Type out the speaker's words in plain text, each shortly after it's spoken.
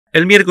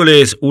El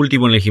miércoles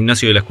último en el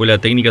gimnasio de la Escuela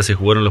Técnica se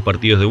jugaron los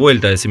partidos de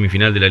vuelta de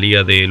semifinal de la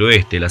Liga del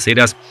Oeste. Las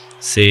Heras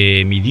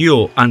se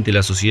midió ante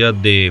la Sociedad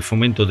de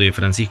Fomento de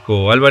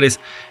Francisco Álvarez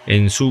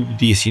en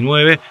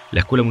sub-19. La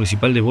Escuela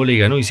Municipal de Vóley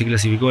ganó y se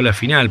clasificó a la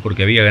final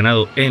porque había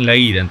ganado en la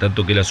ida, en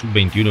tanto que la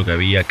sub-21, que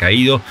había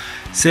caído,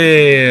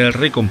 se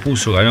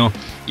recompuso, ganó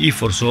y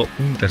forzó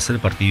un tercer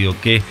partido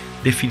que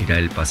definirá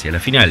el pase a la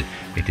final.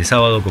 Este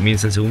sábado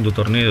comienza el segundo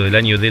torneo del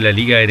año de la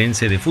Liga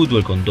Herense de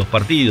Fútbol con 2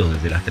 partidos.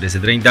 Desde las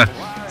 13:30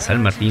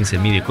 San Martín se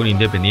mide con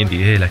Independiente y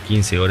desde las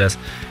 15 horas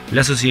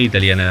la Sociedad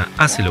Italiana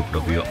hace lo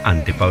propio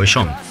ante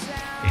Pabellón.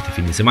 Este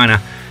fin de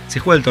semana se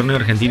juega el torneo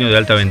argentino de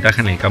alta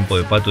ventaja en el campo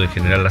de pato de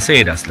General Las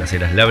Heras. Las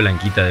Heras La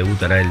Blanquita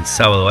debutará el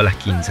sábado a las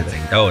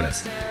 15:30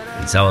 horas.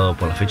 El sábado,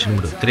 por la fecha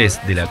número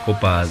 3 de la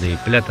Copa de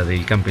Plata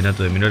del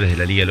Campeonato de Menores de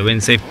la Liga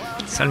Lobense,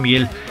 San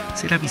Miguel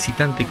será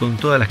visitante con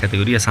todas las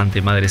categorías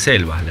ante Madre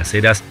Selva. Las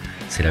Heras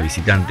será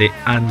visitante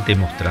ante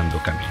Mostrando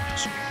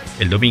Caminos.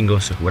 El domingo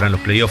se jugarán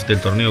los playoffs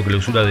del torneo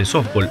clausura de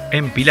softball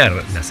en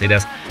Pilar. Las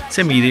Heras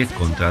se mide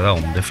contra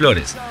Daum de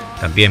Flores.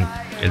 También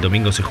el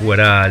domingo se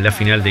jugará la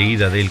final de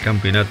ida del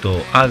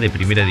Campeonato A de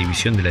Primera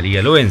División de la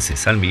Liga Loense.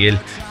 San Miguel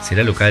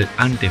será local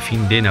ante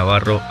Fin de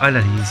Navarro a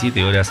las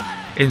 17 horas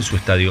en su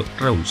estadio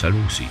Raúl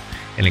Saluzzi.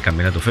 En el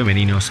campeonato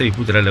femenino se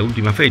disputará la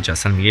última fecha.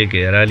 San Miguel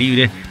quedará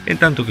libre, en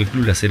tanto que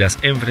Club Las Heras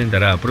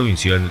enfrentará a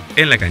Provincial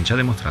en la cancha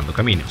de Mostrando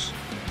Caminos.